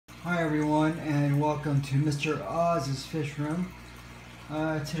Hi everyone, and welcome to Mr. Oz's Fish Room.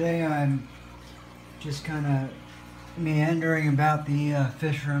 Today I'm just kind of meandering about the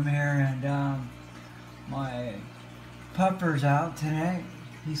fish room here, and my pupper's out today.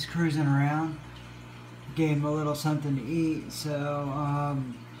 He's cruising around. Gave him a little something to eat, so of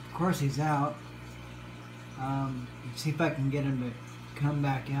course he's out. See if I can get him to come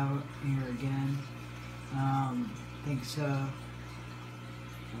back out here again. Think so.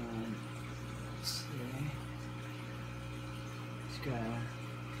 Let's see. Just gotta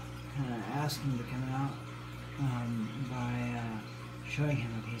kind of ask him to come out by showing him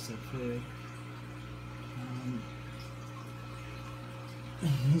a piece of food.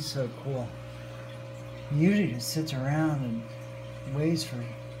 He's so cool. He usually just sits around and waits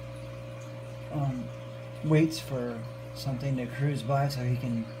for something to cruise by so he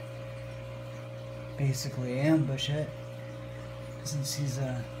can basically ambush it, since he's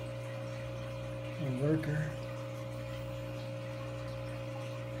a lurker.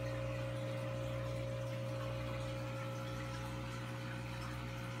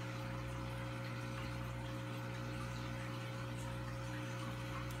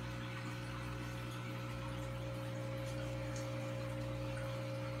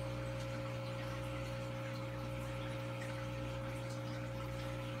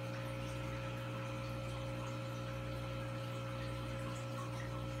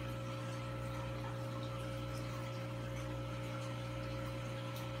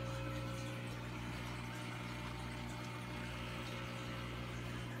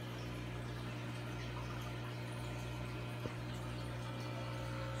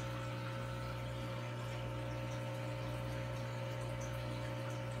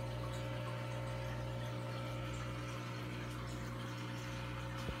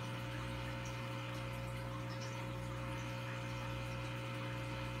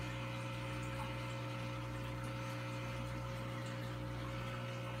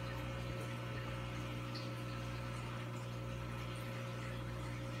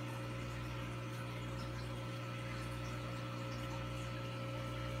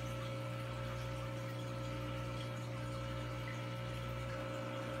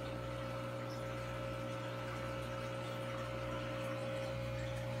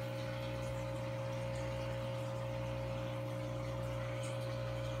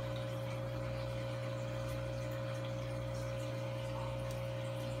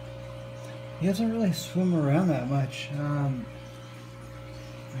 He doesn't really swim around that much. I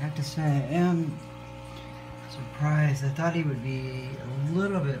have to say, I am surprised. I thought he would be a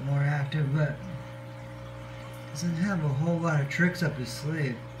little bit more active, but doesn't have a whole lot of tricks up his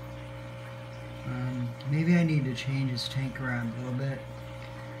sleeve. Maybe I need to change his tank around a little bit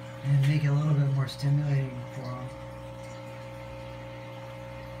and make it a little bit more stimulating for him.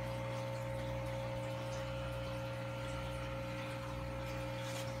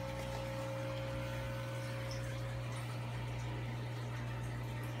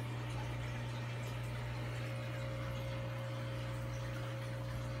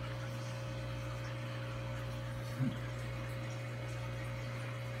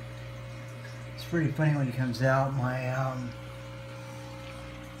 It's pretty funny when he comes out. My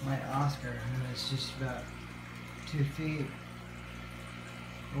Oscar, who is just about 2 feet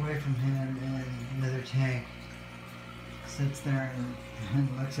away from him in another tank, sits there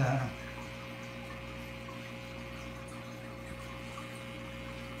and looks at him.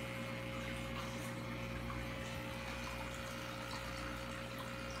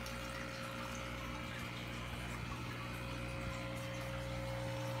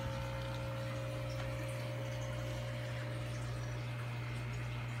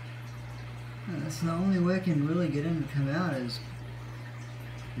 That's the only way I can really get him to come out, is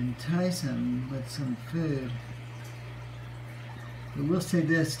entice him with some food. I will say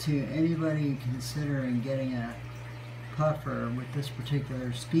this to anybody considering getting a puffer with this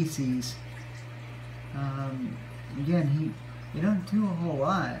particular species. Again, you don't do a whole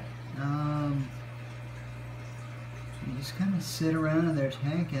lot. You just kind of sit around in their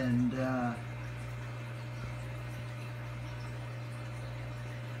tank and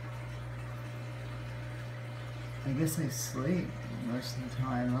I guess they sleep most of the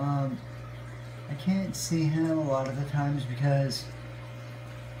time. I can't see him a lot of the times because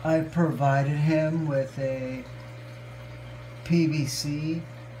I've provided him with a PVC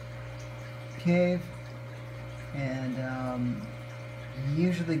cave, and he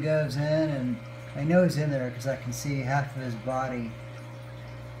usually goes in, and I know he's in there because I can see half of his body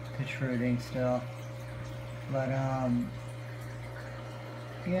protruding still. But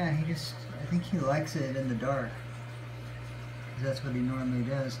yeah, I think he likes it in the dark. because that's what he normally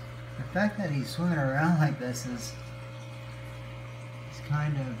does. The fact that he's swimming around like this is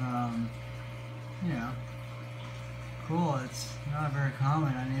kind of, you know, cool. It's not very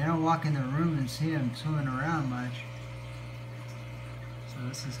common. I mean, I don't walk in the room and see him swimming around much. So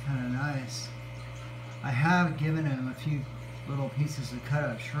this is kind of nice. I have given him a few little pieces of cut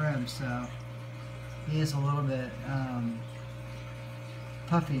up shrimp, so he is a little bit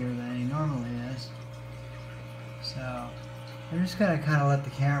puffier than he normally is. So I'm just gonna kind of let the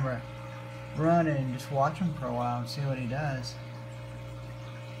camera run and just watch him for a while and see what he does.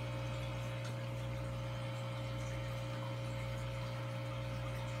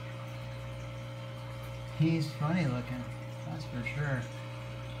 He's funny looking, that's for sure.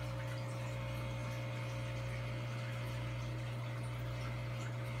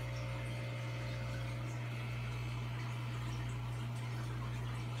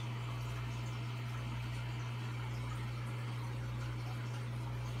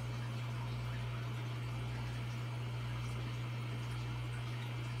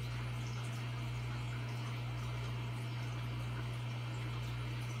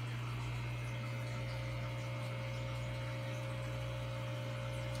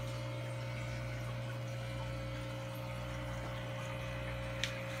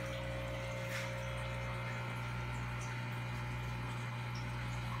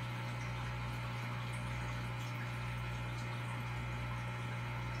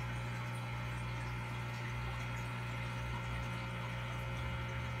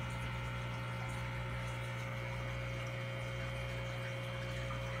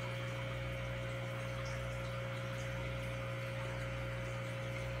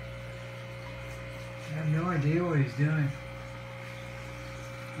 I have no idea what he's doing.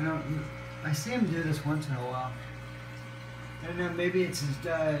 I see him do this once in a while. I don't know, maybe it's his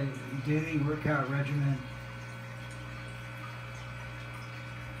daily workout regimen.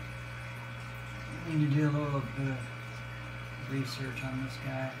 I need to do a little bit of research on this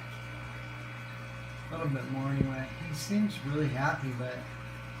guy. A little bit more anyway. He seems really happy, but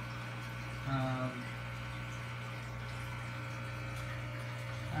I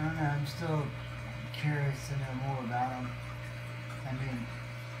don't know, I'm still curious to know more about him. I mean,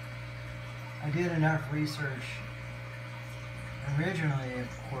 I did enough research originally, of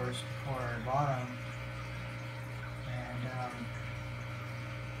course, before I bought him, and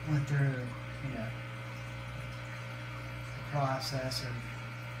went through, you know, the process of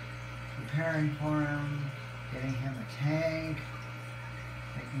preparing for him, getting him a tank,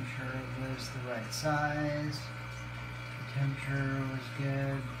 making sure it was the right size, the temperature was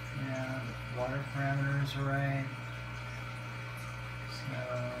good, you know, the water parameters are right. So,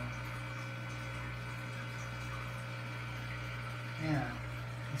 yeah,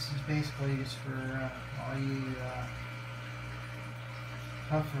 this is basically just for all you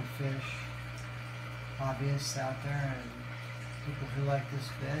puffer fish hobbyists out there and people who like this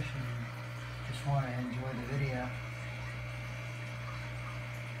fish and just want to enjoy the video.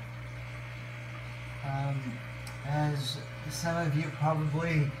 As some of you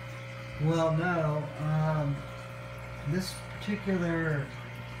probably well know, this particular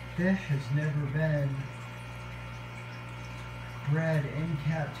fish has never been bred in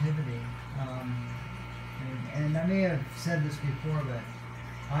captivity. And I may have said this before, but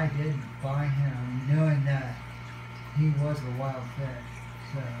I did buy him knowing that he was a wild fish.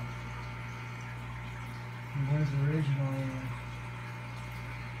 So he was originally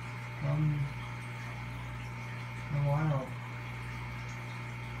from the wild.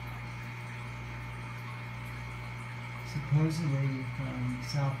 Supposedly from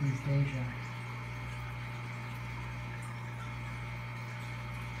Southeast Asia.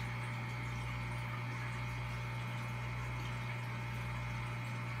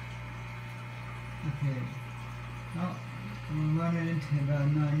 Okay, well, we're running into about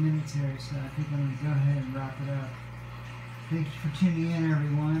 9 minutes here, so I think I'm going to go ahead and wrap it up. Thank you for tuning in,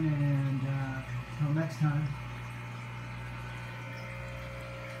 everyone.